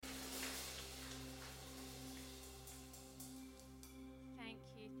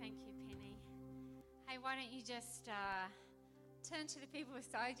why don't you just turn to the people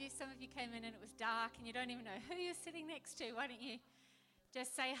beside you. Some of you came in and it was dark and you don't even know who you're sitting next to. Why don't you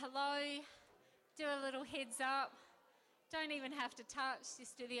just say hello, do a little heads up. Don't even have to touch,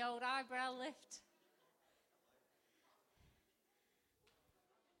 just do the old eyebrow lift.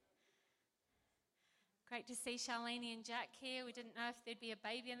 Great to see Charlene and Jack here. We didn't know if there'd be a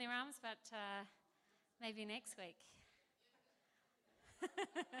baby in their arms, but maybe next week.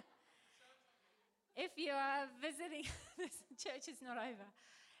 If you are visiting, this church is not over.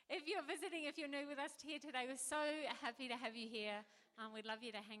 If you're visiting, if you're new with us here today, we're so happy to have you here. We'd love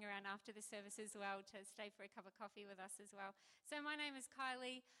you to hang around after the service as well, to stay for a cup of coffee with us as well. So my name is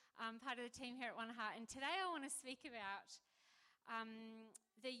Kylie. I'm part of the team here at One Heart, and today I want to speak about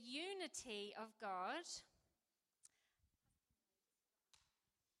the unity of God.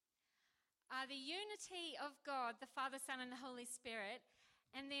 The unity of God, the Father, Son, and the Holy Spirit,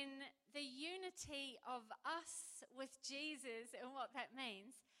 and then the unity of us with Jesus and what that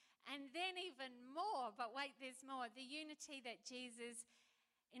means. And then even more, but wait, there's more, the unity that Jesus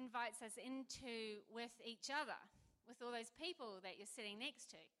invites us into with each other, with all those people that you're sitting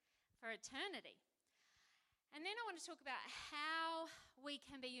next to for eternity. And then I want to talk about how we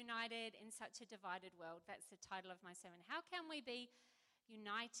can be united in such a divided world. That's the title of my sermon. How can we be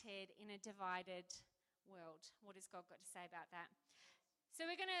united in a divided world? What has God got to say about that? So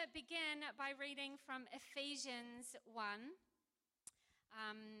we're going to begin by reading from Ephesians 1,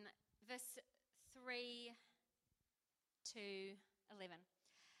 verse 3 to 11.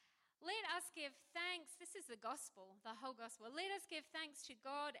 Let us give thanks, this is the gospel, the whole gospel. Let us give thanks to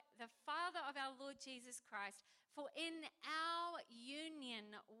God, the Father of our Lord Jesus Christ, for in our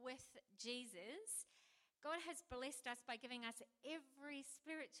union with Jesus, God has blessed us by giving us every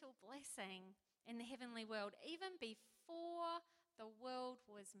spiritual blessing in the heavenly world, even before the world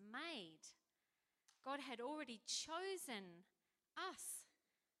was made. God had already chosen us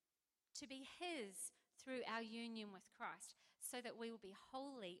to be His through our union with Christ, so that we would be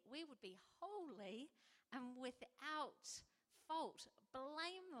holy and without fault,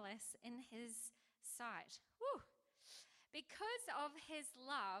 blameless in His sight. Whew. Because of His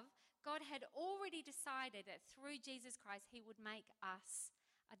love, God had already decided that through Jesus Christ He would make us,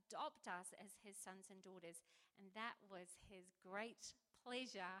 adopt us as His sons and daughters, and that was His great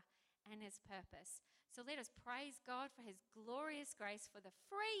pleasure and His purpose. So let us praise God for His glorious grace, for the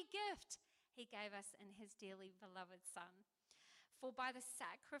free gift He gave us in His dearly beloved Son. For by the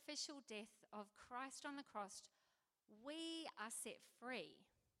sacrificial death of Christ on the cross, we are set free.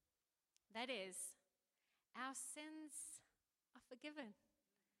 That is, our sins are forgiven.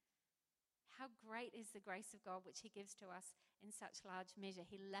 How great is the grace of God which He gives to us in such large measure.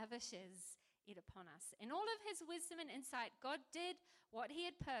 He lavishes it upon us. In all of His wisdom and insight, God did what He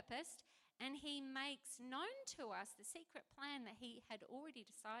had purposed, and He makes known to us the secret plan that He had already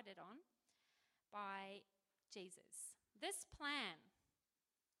decided on by Jesus. This plan,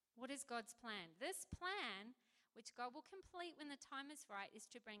 what is God's plan? This plan, which God will complete when the time is right, is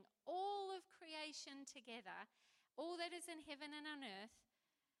to bring all of creation together, all that is in heaven and on earth,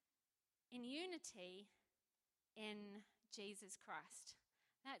 in unity in Jesus Christ.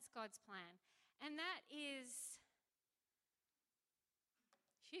 That's God's plan. And that is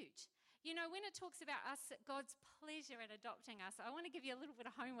huge. You know, when it talks about us, God's pleasure at adopting us, I want to give you a little bit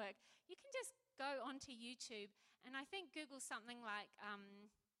of homework. You can just go onto YouTube and I think Google something like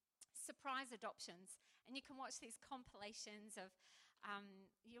surprise adoptions, and you can watch these compilations of,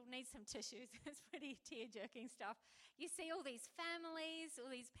 you'll need some tissues, it's pretty tear-jerking stuff. You see all these families, all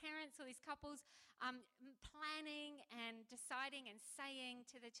these parents, all these couples planning and deciding and saying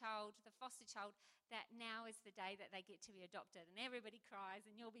to the child, the foster child, that now is the day that they get to be adopted, and everybody cries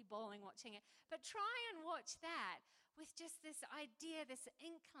and you'll be bawling watching it. But try and watch that with just this idea, this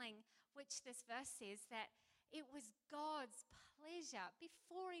inkling, which this verse says that it was God's pleasure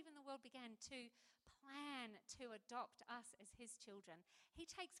before even the world began to plan to adopt us as His children. He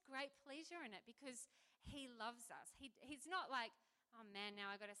takes great pleasure in it because He loves us. He's not like, oh man,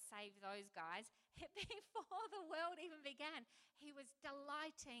 now I've got to save those guys. Before the world even began, He was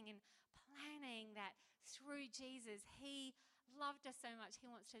delighting and planning that through Jesus, He loved us so much,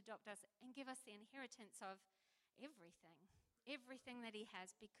 He wants to adopt us and give us the inheritance of everything that He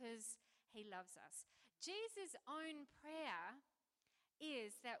has, because He loves us. Jesus' own prayer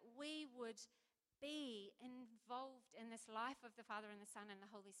is that we would be involved in this life of the Father and the Son and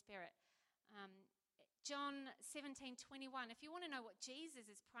the Holy Spirit. John 17:21, if you want to know what Jesus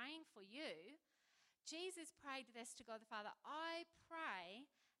is praying for you, Jesus prayed this to God the Father: I pray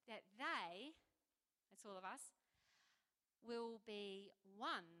that they, that's all of us, will be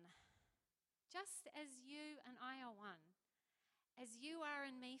one, just as you and I are one. As you are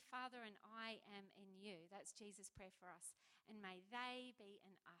in me, Father, and I am in you. That's Jesus' prayer for us. And may they be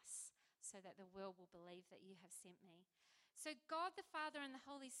in us, so that the world will believe that you have sent me. So God the Father and the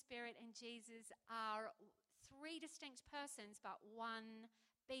Holy Spirit and Jesus are three distinct persons, but one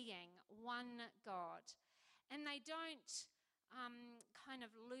being, one God. And they don't kind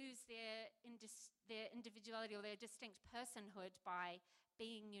of lose their individuality or their distinct personhood by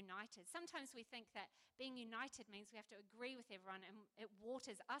being united. Sometimes we think that being united means we have to agree with everyone and it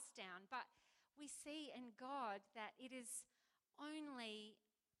waters us down. But we see in God that it is only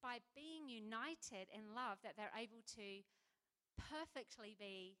by being united in love that they're able to perfectly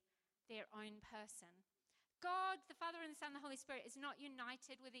be their own person. God, the Father and the Son and the Holy Spirit is not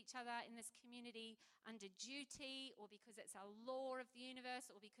united with each other in this community under duty or because it's a law of the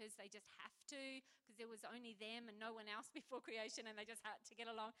universe or because they just have to, because there was only them and no one else before creation and they just had to get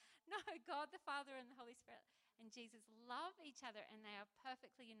along. No, God, the Father and the Holy Spirit and Jesus love each other and they are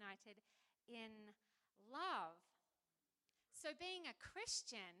perfectly united in love. So being a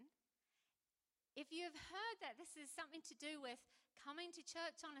Christian, if you have heard that this is something to do with coming to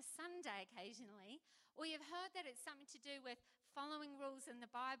church on a Sunday occasionally, or you've heard that it's something to do with following rules in the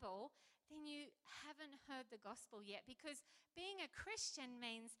Bible, then you haven't heard the gospel yet. Because being a Christian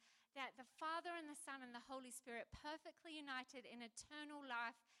means that the Father and the Son and the Holy Spirit, perfectly united in eternal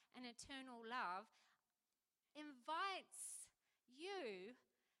life and eternal love, invites you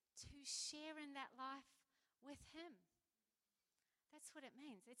to share in that life with Him. That's what it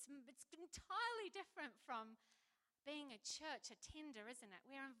means. It's entirely different from being a church attender, isn't it?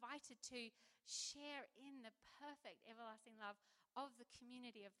 We're invited to share in the perfect everlasting love of the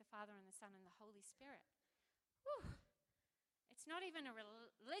community of the Father and the Son and the Holy Spirit. Whew. It's not even a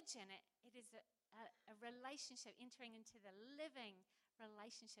religion. It is a relationship, entering into the living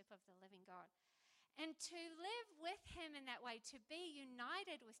relationship of the living God. And to live with Him in that way, to be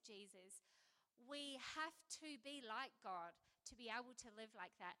united with Jesus, we have to be like God to be able to live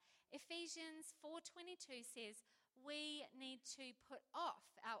like that. Ephesians 4:22 says we need to put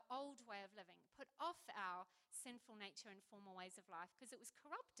off our old way of living, put off our sinful nature and former ways of life because it was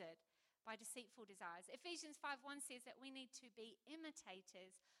corrupted by deceitful desires. Ephesians 5:1 says that we need to be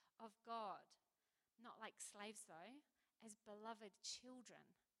imitators of God, not like slaves though, as beloved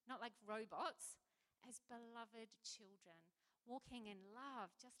children, not like robots, as beloved children, walking in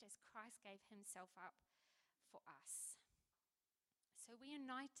love just as Christ gave Himself up for us. So we're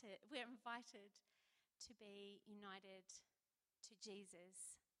invited to be united to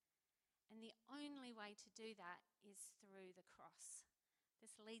Jesus. And the only way to do that is through the cross.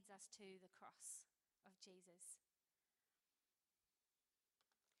 This leads us to the cross of Jesus.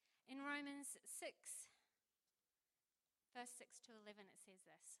 In Romans 6, verse 6 to 11, it says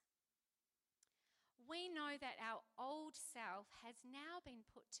this. We know that our old self has now been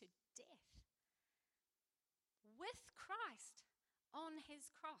put to death with Christ on His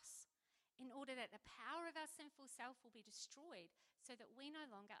cross, in order that the power of our sinful self will be destroyed, so that we no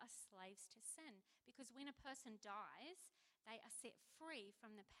longer are slaves to sin. Because when a person dies, they are set free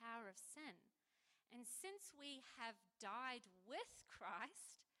from the power of sin. And since we have died with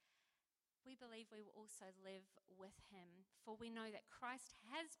Christ, we believe we will also live with Him. For we know that Christ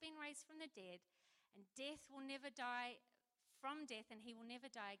has been raised from the dead, and death will never die from death, and He will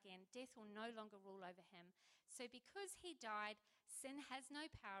never die again. Death will no longer rule over Him. So because He died, sin has no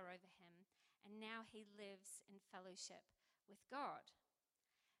power over Him, and now He lives in fellowship with God.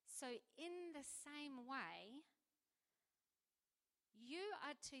 So in the same way, you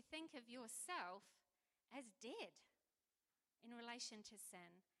are to think of yourself as dead in relation to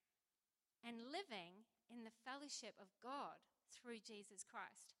sin and living in the fellowship of God through Jesus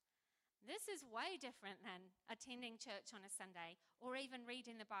Christ. This is way different than attending church on a Sunday or even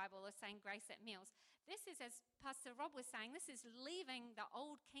reading the Bible or saying grace at meals. This is, as Pastor Rob was saying, this is leaving the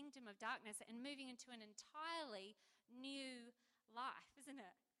old kingdom of darkness and moving into an entirely new life, isn't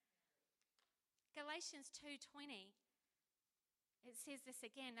it? Galatians 2:20, it says this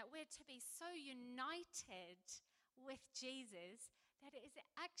again, that we're to be so united with Jesus that it is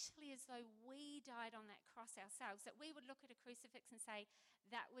actually as though we died on that cross ourselves, that we would look at a crucifix and say,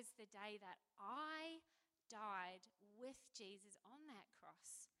 that was the day that I died with Jesus on that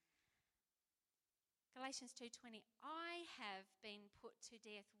cross. Galatians 2:20, I have been put to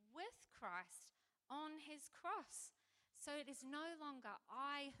death with Christ on His cross. So it is no longer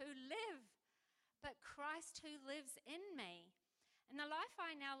I who live, but Christ who lives in me. And the life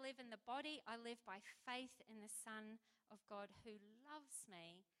I now live in the body, I live by faith in the Son of God who loves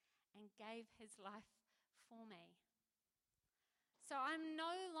me and gave His life for me. So I'm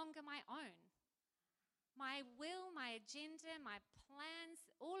no longer my own. My will, my agenda, my plans,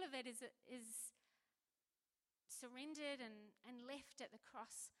 all of it is surrendered and left at the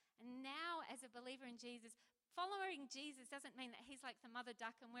cross. And now, as a believer in Jesus, following Jesus doesn't mean that he's like the mother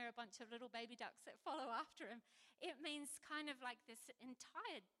duck and we're a bunch of little baby ducks that follow after him. It means kind of like this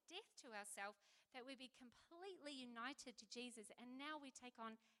entire death to ourselves, that we be completely united to Jesus, and now we take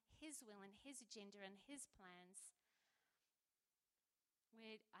on his will and his agenda and his plans.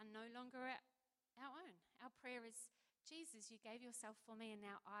 We are no longer our own. Our prayer is, Jesus, you gave yourself for me, and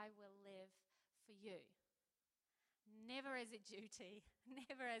now I will live for you. Never as a duty,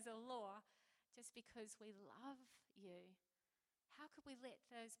 never as a law, just because we love you. How could we let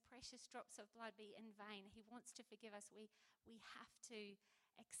those precious drops of blood be in vain? He wants to forgive us. We have to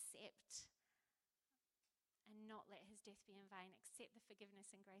accept and not let his death be in vain. Accept the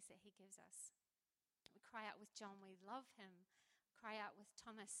forgiveness and grace that he gives us. We cry out with John, we love him. Cry out with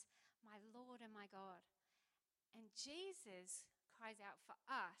Thomas, my Lord and my God. And Jesus cries out for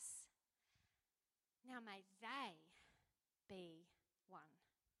us, now may they be one.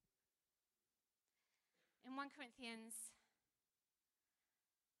 In 1 Corinthians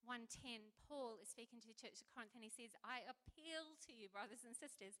 1:10, Paul is speaking to the church of Corinth, and he says, I appeal to you, brothers and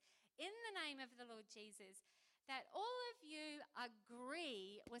sisters, in the name of the Lord Jesus, that all of you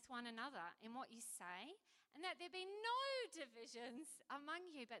agree with one another in what you say, and that there be no divisions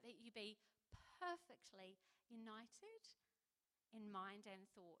among you, but that you be perfectly united in mind and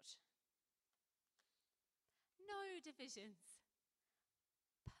thought. No divisions.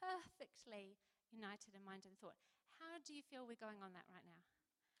 Perfectly united in mind and thought. How do you feel we're going on that right now?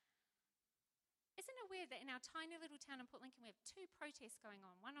 Isn't it weird that in our tiny little town in Port Lincoln we have two protests going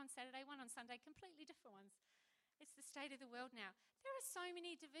on, one on Saturday, one on Sunday, completely different ones. It's the state of the world now. There are so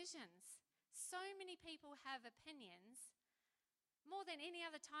many divisions. So many people have opinions. More than any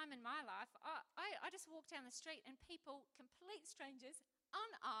other time in my life, I just walk down the street and people, complete strangers,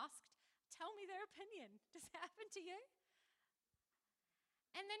 unasked, tell me their opinion. Does that happen to you?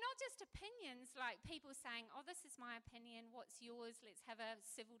 And they're not just opinions like people saying, oh, this is my opinion, what's yours? Let's have a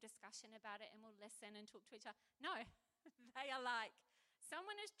civil discussion about it and we'll listen and talk to each other. No, they are like,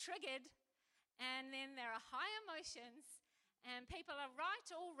 someone is triggered and then there are high emotions and people are right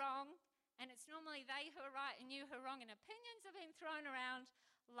or wrong, and it's normally they who are right and you who are wrong, and opinions are being thrown around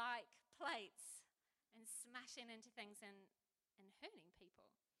like plates and smashing into things and hurting people.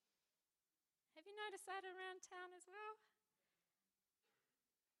 Have you noticed that around town as well?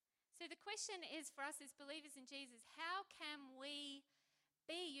 So the question is for us as believers in Jesus, how can we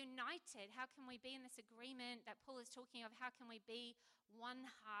be united? How can we be in this agreement that Paul is talking of? How can we be one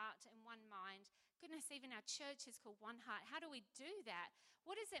heart and one mind? Goodness, even our church is called One Heart. How do we do that?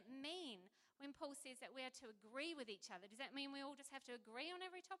 What does it mean when Paul says that we are to agree with each other? Does that mean we all just have to agree on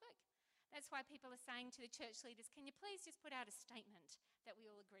every topic? That's why people are saying to the church leaders, can you please just put out a statement that we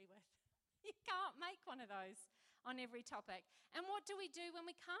all agree with? You can't make one of those on every topic. And what do we do when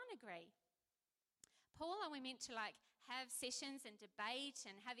we can't agree? Paul, are we meant to have sessions and debate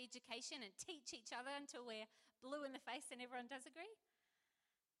and have education and teach each other until we're blue in the face and everyone does agree?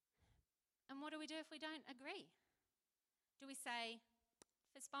 And what do we do if we don't agree? Do we say,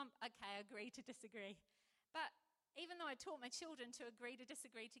 fist bump, okay, agree to disagree? But even though I taught my children to agree to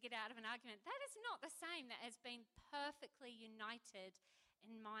disagree to get out of an argument, that is not the same that has been perfectly united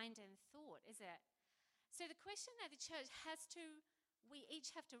in mind and thought, is it? So the question that the church we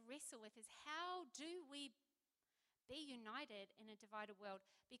each have to wrestle with is, how do we be united in a divided world?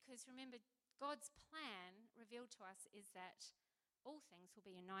 Because remember, God's plan revealed to us is that all things will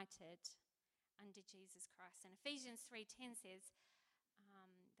be united under Jesus Christ. And Ephesians 3:10 says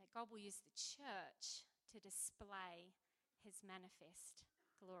that God will use the church to display his manifest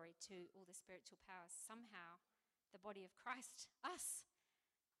glory to all the spiritual powers. Somehow, the body of Christ, us,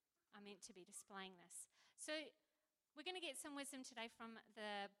 are meant to be displaying this. So we're going to get some wisdom today from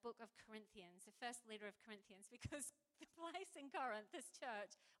the book of Corinthians, the first letter of Corinthians, because the place in Corinth, this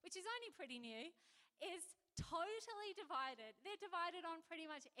church, which is only pretty new, is totally divided. They're divided on pretty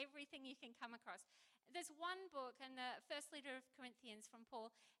much everything you can come across. There's one book, and the first letter of Corinthians from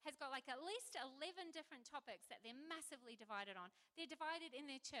Paul has got at least 11 different topics that they're massively divided on. They're divided in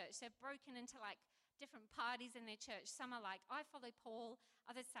their church. They're broken into different parties in their church. Some are like, I follow Paul.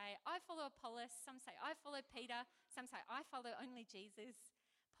 Others say, I follow Apollos. Some say, I follow Peter. Some say, I follow only Jesus.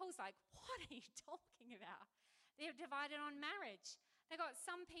 Paul's like, what are you talking about? They're divided on marriage. They got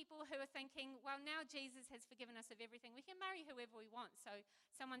some people who are thinking, well, now Jesus has forgiven us of everything. We can marry whoever we want. So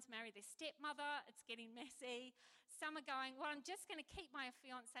someone's married their stepmother. It's getting messy. Some are going, well, I'm just going to keep my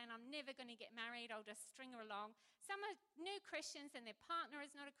fiance and I'm never going to get married. I'll just string her along. Some are new Christians and their partner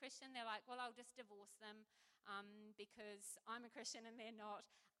is not a Christian. They're like, well, I'll just divorce them because I'm a Christian and they're not.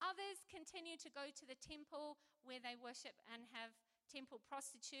 Others continue to go to the temple where they worship and have temple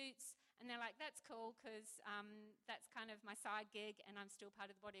prostitutes, and they're like, that's cool because that's kind of my side gig and I'm still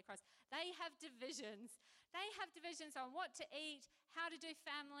part of the body of Christ. They have divisions. They have divisions on what to eat, how to do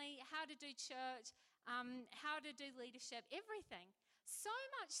family, how to do church, how to do leadership, everything. So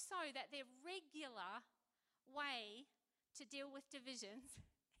much so that their regular way to deal with divisions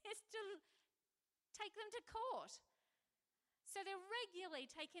is to take them to court. So they're regularly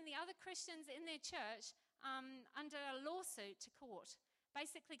taking the other Christians in their church under a lawsuit to court,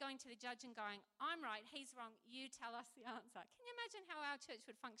 basically going to the judge and going, I'm right, he's wrong, you tell us the answer. Can you imagine how our church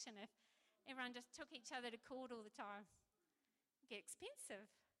would function if everyone just took each other to court all the time? It'd get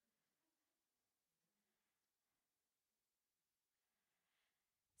expensive.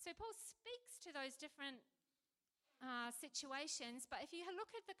 So Paul speaks to those different situations, but if you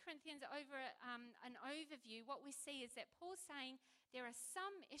look at the Corinthians over an overview, what we see is that Paul's saying there are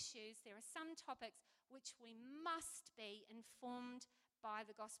some issues, there are some topics which we must be informed by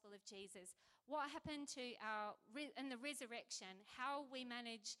the gospel of Jesus. What happened to in the resurrection, how we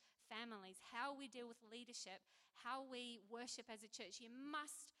manage families, how we deal with leadership, how we worship as a church. You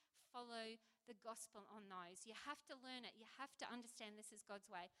must follow the gospel on those. You have to learn it. You have to understand this is God's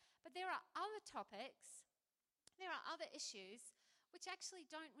way. But there are other topics, there are other issues which actually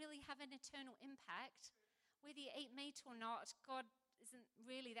don't really have an eternal impact. Whether you eat meat or not, God isn't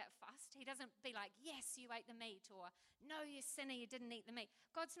really that fussed. He doesn't be like, yes, you ate the meat, or no, you sinner, you didn't eat the meat.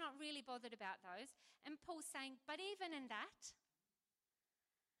 God's not really bothered about those. And Paul's saying, but even in that,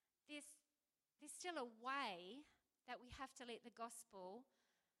 there's still a way that we have to let the gospel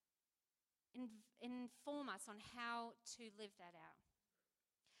inform us on how to live that out.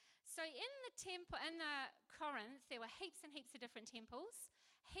 So in the temple, in the Corinth, there were heaps and heaps of different temples,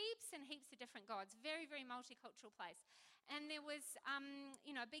 heaps and heaps of different gods, very, very multicultural place. And there was,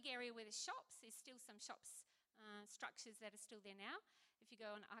 a big area where there's shops. There's still some shops, structures that are still there now, if you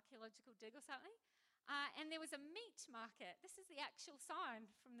go on an archaeological dig or something. And there was a meat market. This is the actual sign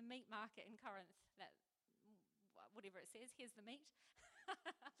from the meat market in Corinth, that whatever it says, here's the meat.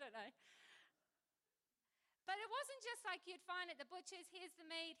 I don't know. But it wasn't just like you'd find at the butcher's, here's the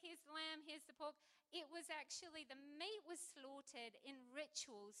meat, here's the lamb, here's the pork. It was actually, the meat was slaughtered in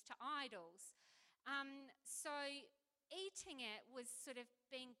rituals to idols. So eating it was sort of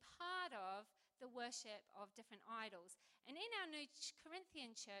being part of the worship of different idols. And in our New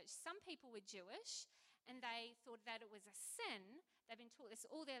Corinthian church, some people were Jewish and they thought that it was a sin. They've been taught this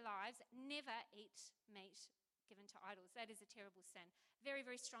all their lives, never eat meat given to idols. That is a terrible sin. Very,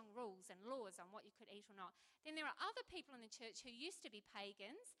 very strong rules and laws on what you could eat or not. Then there are other people in the church who used to be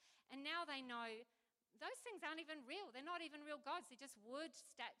pagans, and now they know those things aren't even real. They're not even real gods. They're just wood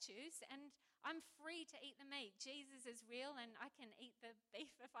statues, and I'm free to eat the meat. Jesus is real, and I can eat the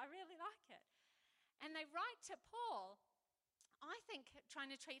beef if I really like it. And they write to Paul, I think,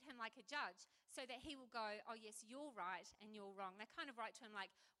 trying to treat him like a judge so that he will go, oh yes, you're right and you're wrong. They kind of write to him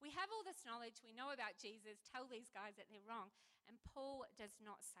like, we have all this knowledge, we know about Jesus, tell these guys that they're wrong. And Paul does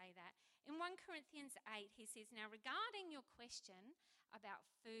not say that. In 1 Corinthians 8, he says, now regarding your question about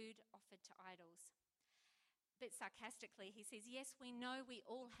food offered to idols, a bit sarcastically, he says, yes, we know we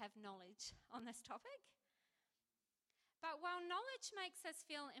all have knowledge on this topic. But while knowledge makes us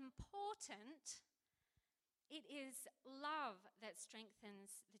feel important, it is love that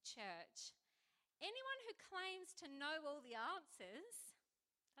strengthens the church. Anyone who claims to know all the answers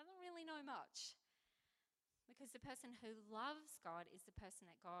doesn't really know much, because the person who loves God is the person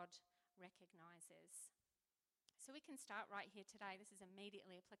that God recognizes. So we can start right here today. This is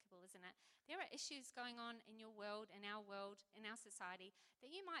immediately applicable, isn't it? There are issues going on in your world, in our society,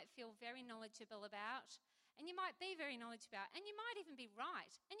 that you might feel very knowledgeable about, and you might be very knowledgeable about, and you might even be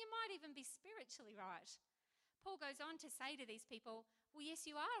right, and you might even be spiritually right. Paul goes on to say to these people, well, yes,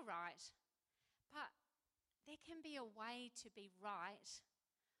 you are right, but there can be a way to be right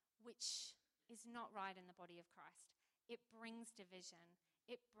which is not right in the body of Christ. It brings division.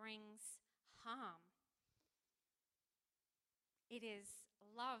 It brings harm. It is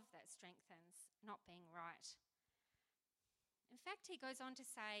love that strengthens, not being right. In fact, he goes on to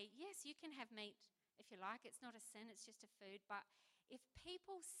say, yes, you can have meat if you like. It's not a sin, it's just a food, but if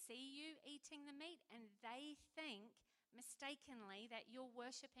people see you eating the meat and they think mistakenly that you're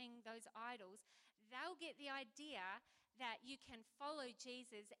worshipping those idols, they'll get the idea that you can follow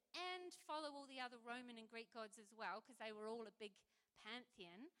Jesus and follow all the other Roman and Greek gods as well, because they were all a big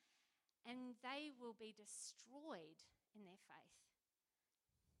pantheon, and they will be destroyed in their faith.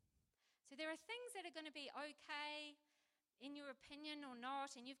 So there are things that are going to be okay in your opinion or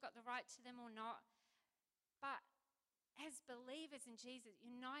not, and you've got the right to them or not. But as believers in Jesus,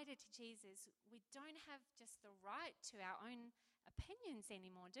 united to Jesus, we don't have just the right to our own opinions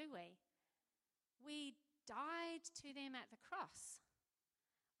anymore, do we? We died to them at the cross.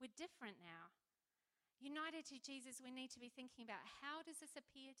 We're different now. United to Jesus, we need to be thinking about, how does this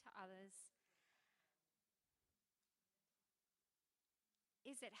appear to others?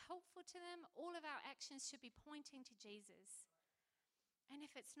 Is it helpful to them? All of our actions should be pointing to Jesus. And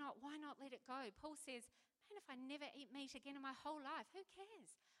if it's not, why not let it go? Paul says, man, if I never eat meat again in my whole life, who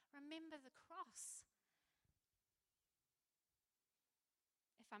cares? Remember the cross.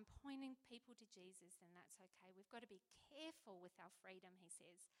 If I'm pointing people to Jesus, then that's okay. We've got to be careful with our freedom, he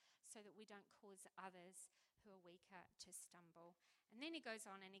says, so that we don't cause others who are weaker to stumble. And then he goes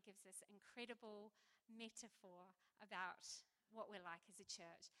on and he gives this incredible metaphor about what we're like as a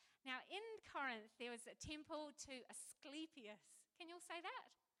church. Now, in Corinth, there was a temple to Asclepius. Can you all say that?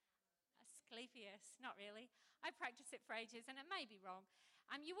 Asclepius, not really. I practiced it for ages and it may be wrong.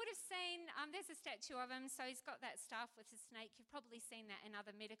 You would have seen, there's a statue of him, so he's got that staff with the snake. You've probably seen that in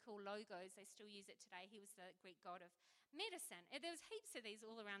other medical logos. They still use it today. He was the Greek god of medicine. There was heaps of these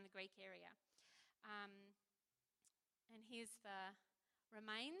all around the Greek area. And here's the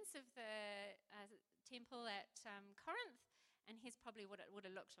remains of the temple at Corinth, and here's probably what it would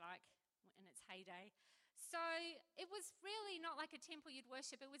have looked like in its heyday. So it was really not like a temple you'd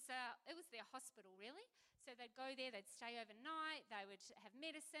worship. It was their hospital, really. So they'd go there, they'd stay overnight, they would have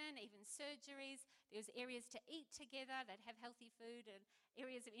medicine, even surgeries. There was areas to eat together, they'd have healthy food and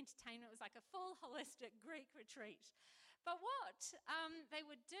areas of entertainment. It was like a full holistic Greek retreat. But what they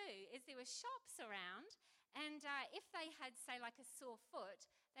would do is there were shops around, and if they had, say, like a sore foot,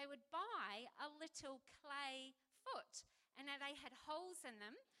 they would buy a little clay foot, and they had holes in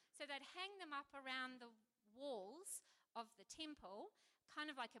them, so they'd hang them up around the walls of the temple, kind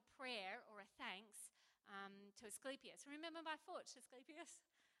of like a prayer or a thanks to Asclepius. Remember my foot, Asclepius?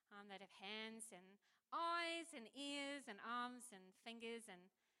 They'd have hands and eyes and ears and arms and fingers and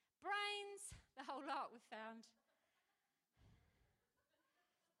brains, the whole lot we found.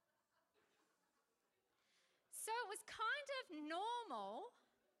 So it was kind of normal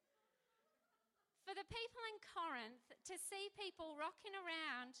for the people in Corinth to see people rocking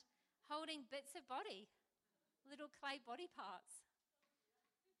around holding bits of body, little clay body parts.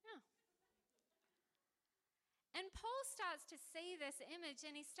 Yeah. And Paul starts to see this image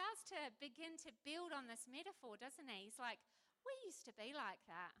and he starts to begin to build on this metaphor, doesn't he? He's like, we used to be like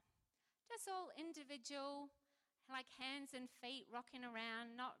that. Just all individual, like hands and feet rocking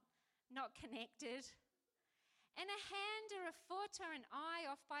around, not connected. And a hand or a foot or an eye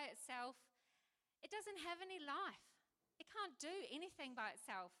off by itself, it doesn't have any life. It can't do anything by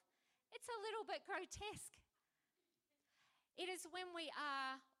itself. It's a little bit grotesque. It is when we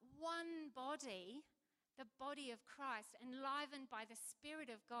are one body, the body of Christ, enlivened by the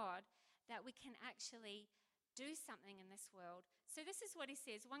Spirit of God, that we can actually do something in this world. So this is what he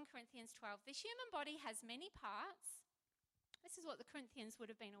says, 1 Corinthians 12. The human body has many parts. This is what the Corinthians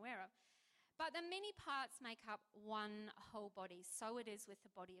would have been aware of. But the many parts make up one whole body. So it is with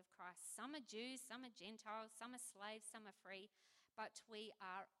the body of Christ. Some are Jews, some are Gentiles, some are slaves, some are free. But we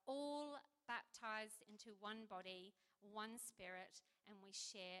are all baptized into one body, one Spirit, and we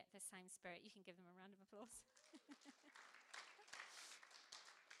share the same Spirit. You can give them a round of applause.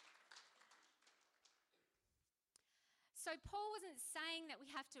 So Paul wasn't saying that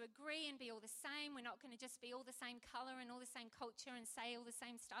we have to agree and be all the same. We're not going to just be all the same color and all the same culture and say all the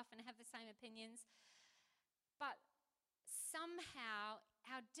same stuff and have the same opinions. But somehow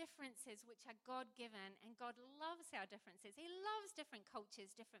our differences, which are God-given, and God loves our differences. He loves different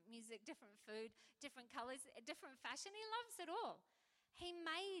cultures, different music, different food, different colors, different fashion. He loves it all. He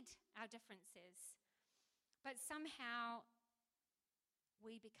made our differences. But somehow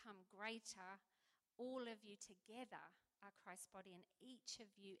we become greater, all of you together are Christ's body, and each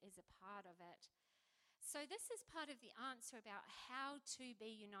of you is a part of it. So this is part of the answer about how to be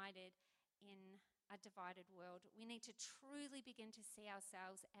united in a divided world. We need to truly begin to see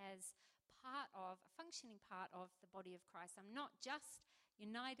ourselves as a functioning part of the body of Christ. I'm not just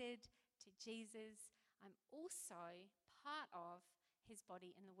united to Jesus, I'm also part of his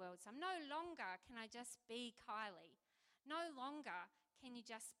body in the world. So I'm no longer can I just be Kylie. No longer can you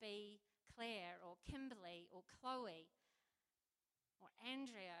just be Claire or Kimberly or Chloe or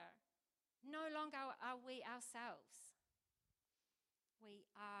Andrea. No longer are we ourselves. we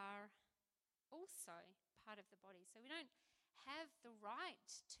are also part of the body. So we don't have the right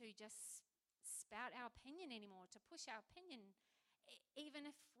to just spout our opinion anymore, to push our opinion, even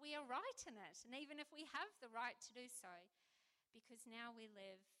if we are right in it, and even if we have the right to do so, because now we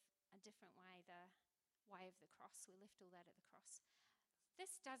live a different way, the way of the cross. We left all that at the cross.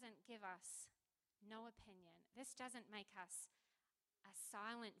 This doesn't give us no opinion. This doesn't make us a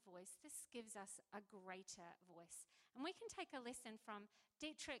silent voice. This gives us a greater voice. And we can take a lesson from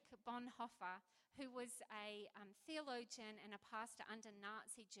Dietrich Bonhoeffer, who was a theologian and a pastor under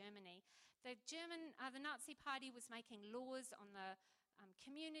Nazi Germany. The Nazi Party was making laws on the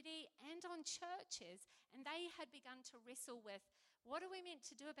community and on churches, and they had begun to wrestle with, what are we meant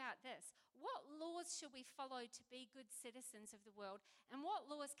to do about this? What laws should we follow to be good citizens of the world, and what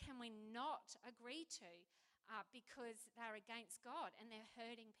laws can we not agree to because they're against God and they're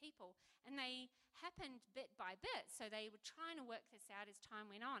hurting people? And they happened bit by bit, so they were trying to work this out as time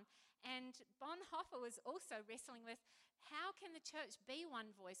went on. And Bonhoeffer was also wrestling with, how can the church be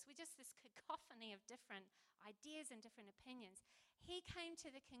one voice? We're just this cacophony of different ideas and different opinions. He came to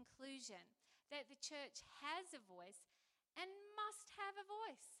the conclusion that the church has a voice and must have a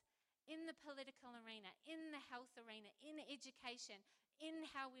voice in the political arena, in the health arena, in education, in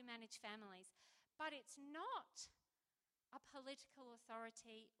how we manage families. But it's not a political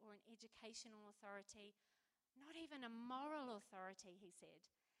authority or an educational authority, not even a moral authority, he said.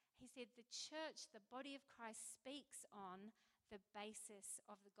 He said the church, the body of Christ, speaks on the basis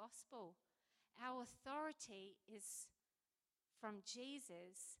of the gospel. Our authority is from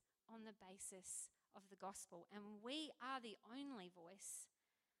Jesus on the basis of the gospel. And we are the only voice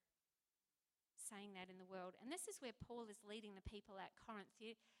saying that in the world. And this is where Paul is leading the people at Corinth.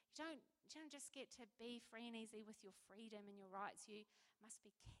 You don't just get to be free and easy with your freedom and your rights. You must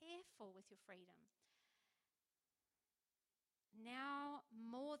be careful with your freedom. Now,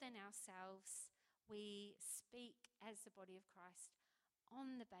 more than ourselves, we speak as the body of Christ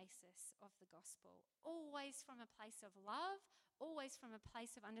on the basis of the gospel, always from a place of love, always from a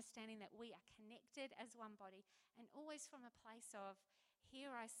place of understanding that we are connected as one body, and always from a place of,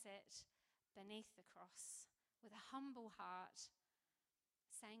 here I sit beneath the cross with a humble heart,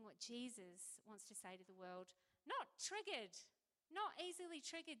 saying what Jesus wants to say to the world. Not triggered, not easily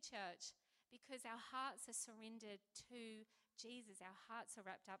triggered, church, because our hearts are surrendered to Jesus. Our hearts are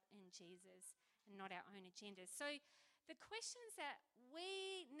wrapped up in Jesus and not our own agendas. So the questions that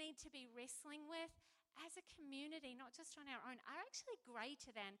we need to be wrestling with as a community, not just on our own, are actually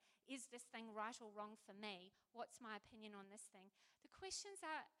greater than, is this thing right or wrong for me? What's my opinion on this thing? The questions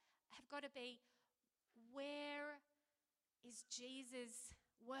have got to be, where is Jesus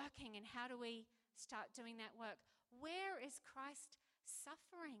working and how do we start doing that work? Where is Christ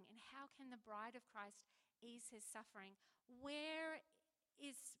suffering and how can the bride of Christ ease his suffering? Where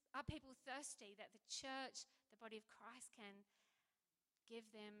are people thirsty that the church, the body of Christ, can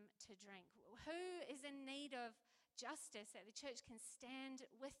give them to drink? Who is in need of justice that the church can stand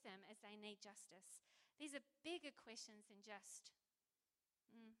with them as they need justice? These are bigger questions than just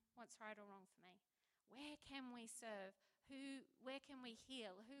what's right or wrong for me. Where can we serve? Where can we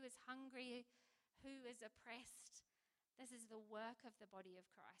heal? Who is hungry? Who is oppressed? This is the work of the body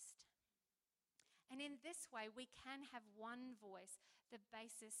of Christ. And in this way, we can have one voice, the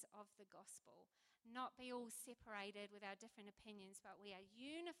basis of the gospel. Not be all separated with our different opinions, but we are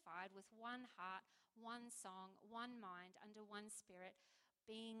unified with one heart, one song, one mind, under one spirit,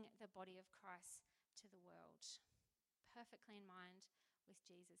 being the body of Christ to the world. Perfectly in mind with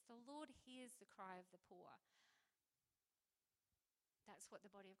Jesus. The Lord hears the cry of the poor. That's what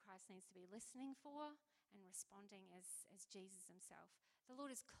the body of Christ needs to be listening for and responding as Jesus himself. The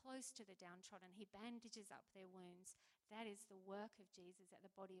Lord is close to the downtrodden. He bandages up their wounds. That is the work of Jesus that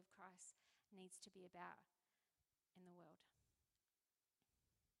the body of Christ needs to be about in the world.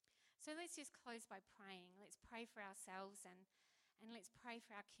 So let's just close by praying. Let's pray for ourselves and let's pray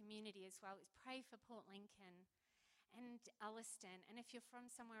for our community as well. Let's pray for Port Lincoln and Elliston. And if you're from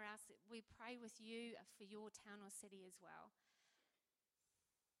somewhere else, we pray with you for your town or city as well.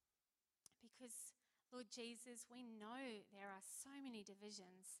 Because, Lord Jesus, we know there are so many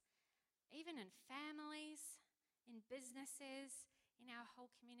divisions, even in families, in businesses, in our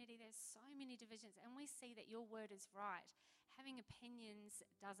whole community. There's so many divisions, and we see that your word is right. Having opinions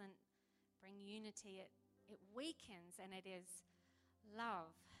doesn't bring unity. It weakens, and it is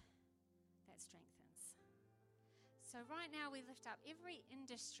love that strengthens. So right now we lift up every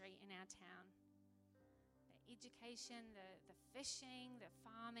industry in our town. Education, the fishing, the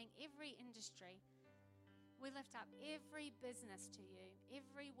farming, every industry. We lift up every business to you,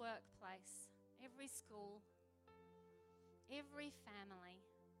 every workplace, every school, every family.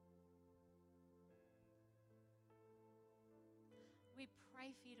 We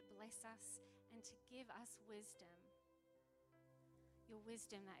pray for you to bless us and to give us wisdom. Your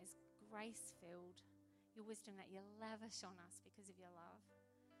wisdom that is grace-filled. Your wisdom that you lavish on us because of your love.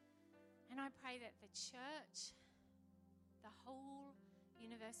 And I pray that the church, the whole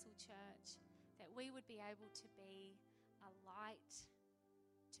universal church, that we would be able to be a light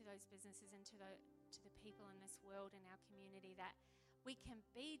to those businesses and to the people in this world, in our community, that we can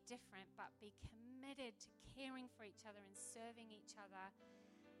be different but be committed to caring for each other and serving each other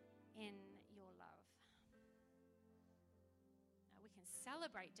in your love. We can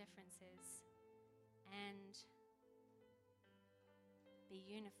celebrate differences and be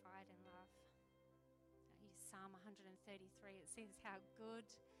unified in love. Psalm 133, it says, how good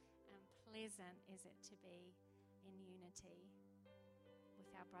and pleasant is it to be in unity with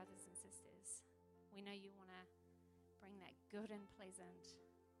our brothers and sisters. We know you want to bring that good and pleasant,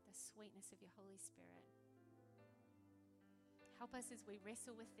 the sweetness of your Holy Spirit. Help us as we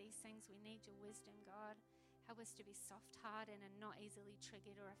wrestle with these things. We need your wisdom, God. Help us to be soft-hearted and not easily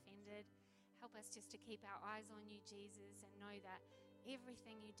triggered or offended. Help us just to keep our eyes on you, Jesus, and know that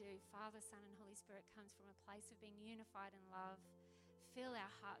everything you do, Father, Son, and Holy Spirit, comes from a place of being unified in love. Fill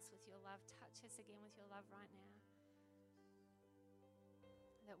our hearts with your love. Touch us again with your love right now,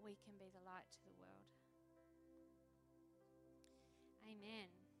 that we can be the light to the world.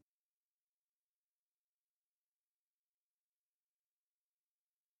 Amen.